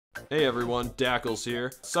Hey everyone, Dackles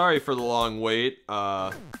here. Sorry for the long wait.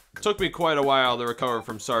 Took me quite a while to recover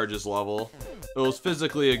from Sarge's level. It was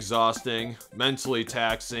physically exhausting, mentally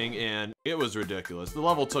taxing, and it was ridiculous. The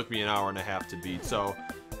level took me an hour and a half to beat, so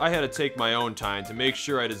I had to take my own time to make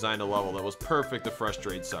sure I designed a level that was perfect to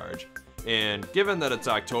frustrate Sarge. And given that it's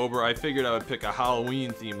October, I figured I would pick a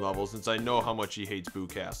Halloween-themed level since I know how much he hates Boo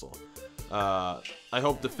Castle. I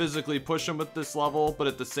hope to physically push him with this level, but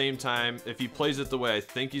at the same time, if he plays it the way I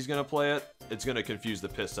think he's gonna play it, it's gonna confuse the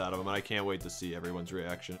piss out of him, and I can't wait to see everyone's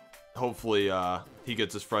reaction. Hopefully, he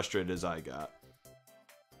gets as frustrated as I got.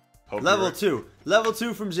 Hope Level 2. Level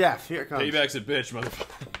 2 from Jeff. Here it comes. Payback's a bitch,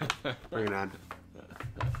 motherfucker. Bring it on.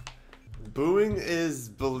 Booing is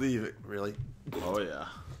believing. Really? Oh, yeah.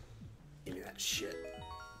 Give me that shit.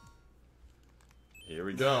 Here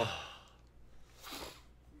we go.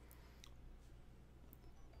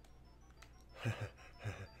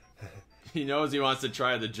 He knows he wants to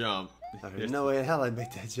try the jump. There's no way in hell I'd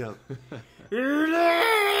make that jump.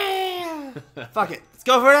 Fuck it. Let's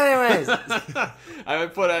go for it anyways.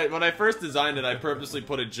 When I first designed it, I purposely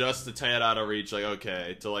put it just a tad out of reach, like,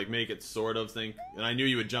 okay, to like make it sort of think, and I knew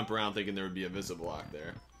you would jump around thinking there would be a visible block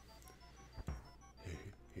there.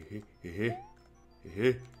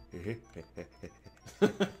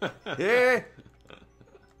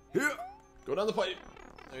 Go down the pipe.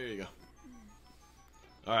 There you go.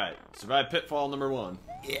 Alright, survive pitfall number 1.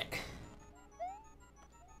 Yeah.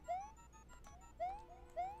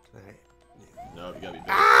 No, you gotta be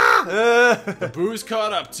big. The boo's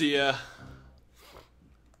caught up to you.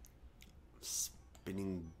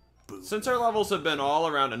 Spinning boo. Since our levels have been all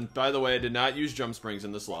around, and by the way, I did not use jump springs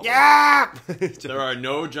in this level. Yeah! There are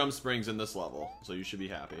no jump springs in this level, so you should be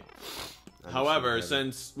happy. However,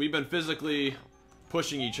 since we've been physically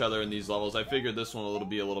pushing each other in these levels, I figured this one will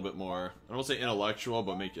be a little bit more, I don't say intellectual,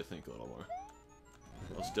 but make you think a little more.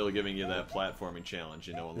 While still giving you that platforming challenge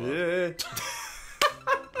you know and love. Yeah.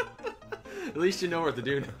 At least you know what to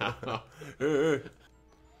do now.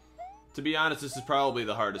 To be honest, this is probably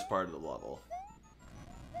the hardest part of the level.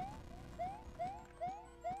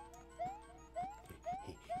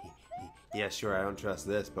 Yeah, sure, I don't trust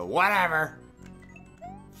this, but whatever.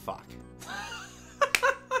 Fuck.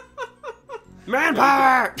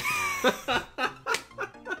 Manpower!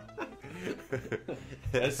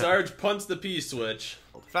 As Sarge punts the P switch.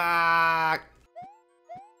 Fuck!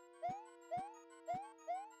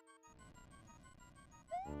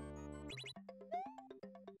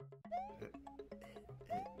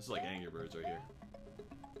 This is like Angry Birds right here.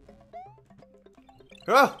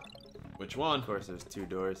 Oh! Which one? Of course, there's 2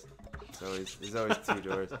 doors. There's always 2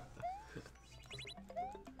 doors.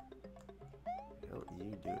 Don't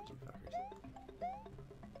you do it, you fuckers.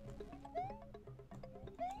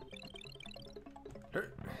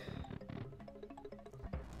 Hurt.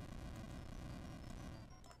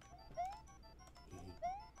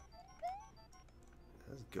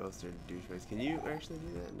 Those ghosts are douchebags. Can you actually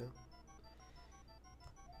do that? No.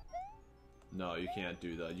 No, you can't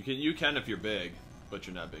do that. You can if you're big, but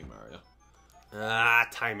you're not big, Mario. Ah,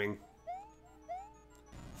 timing.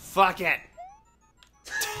 Fuck it.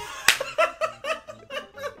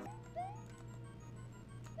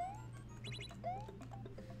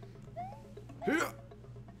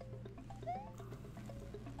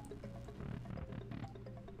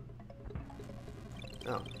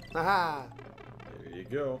 Oh. Haha. There you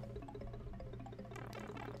go.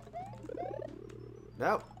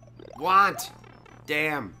 Nope. Want.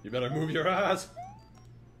 Damn. You better move your ass.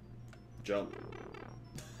 Jump.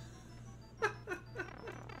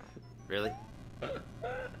 Really?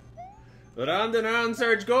 Round and round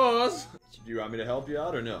Sarge goes. Do you want me to help you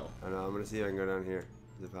out or no? I don't know. I'm gonna see if I can go down here.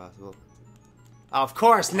 Is it possible? Of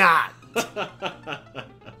course not!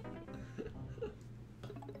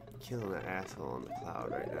 Killing that asshole on the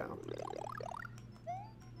cloud right now.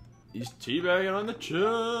 He's teabagging on the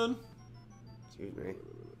chin. Excuse me.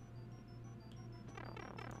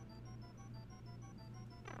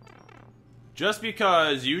 Just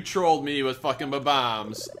because you trolled me with fucking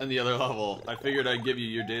bombs in the other level, I figured I'd give you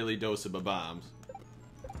your daily dose of bombs.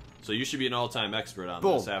 So you should be an all-time expert on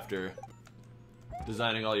this after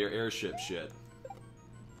designing all your airship shit.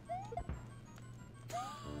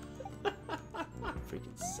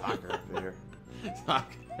 Freaking soccer up there.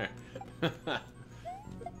 Soccer.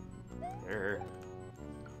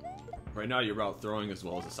 Right now you're out throwing as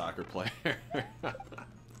well as a soccer player.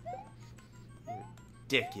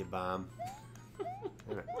 Dick, you bomb.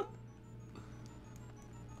 Right.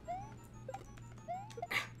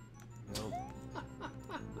 No.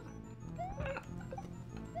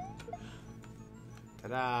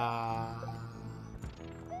 Ta-da!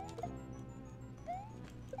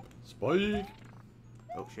 Bye.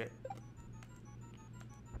 Oh shit.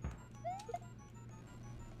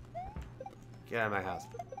 Get out of my house.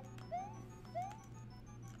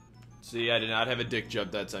 See, I did not have a dick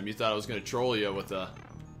jump that time. You thought I was gonna troll you with a...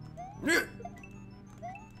 Meh.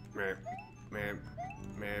 Meh. Meh.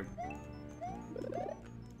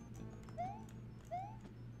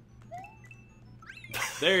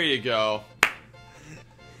 There you go.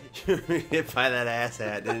 You were hit by that ass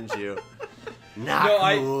hat, didn't you? Not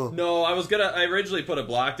cool. I originally put a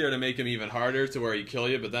block there to make him even harder to where he kill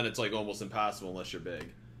you, but then it's like almost impossible unless you're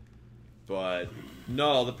big. But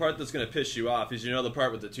no, the part that's gonna piss you off is, you know, the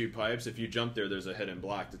part with the 2 pipes. If you jump there, there's a hidden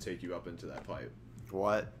block to take you up into that pipe.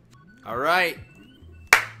 What? Alright.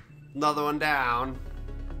 Another one down.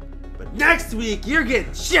 But next week, you're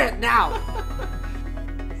getting shit now!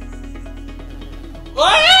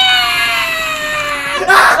 What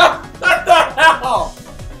the hell?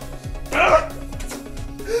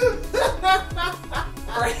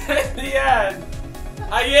 Right at the end.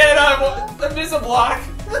 I miss a block.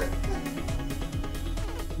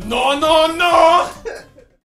 No, no, no!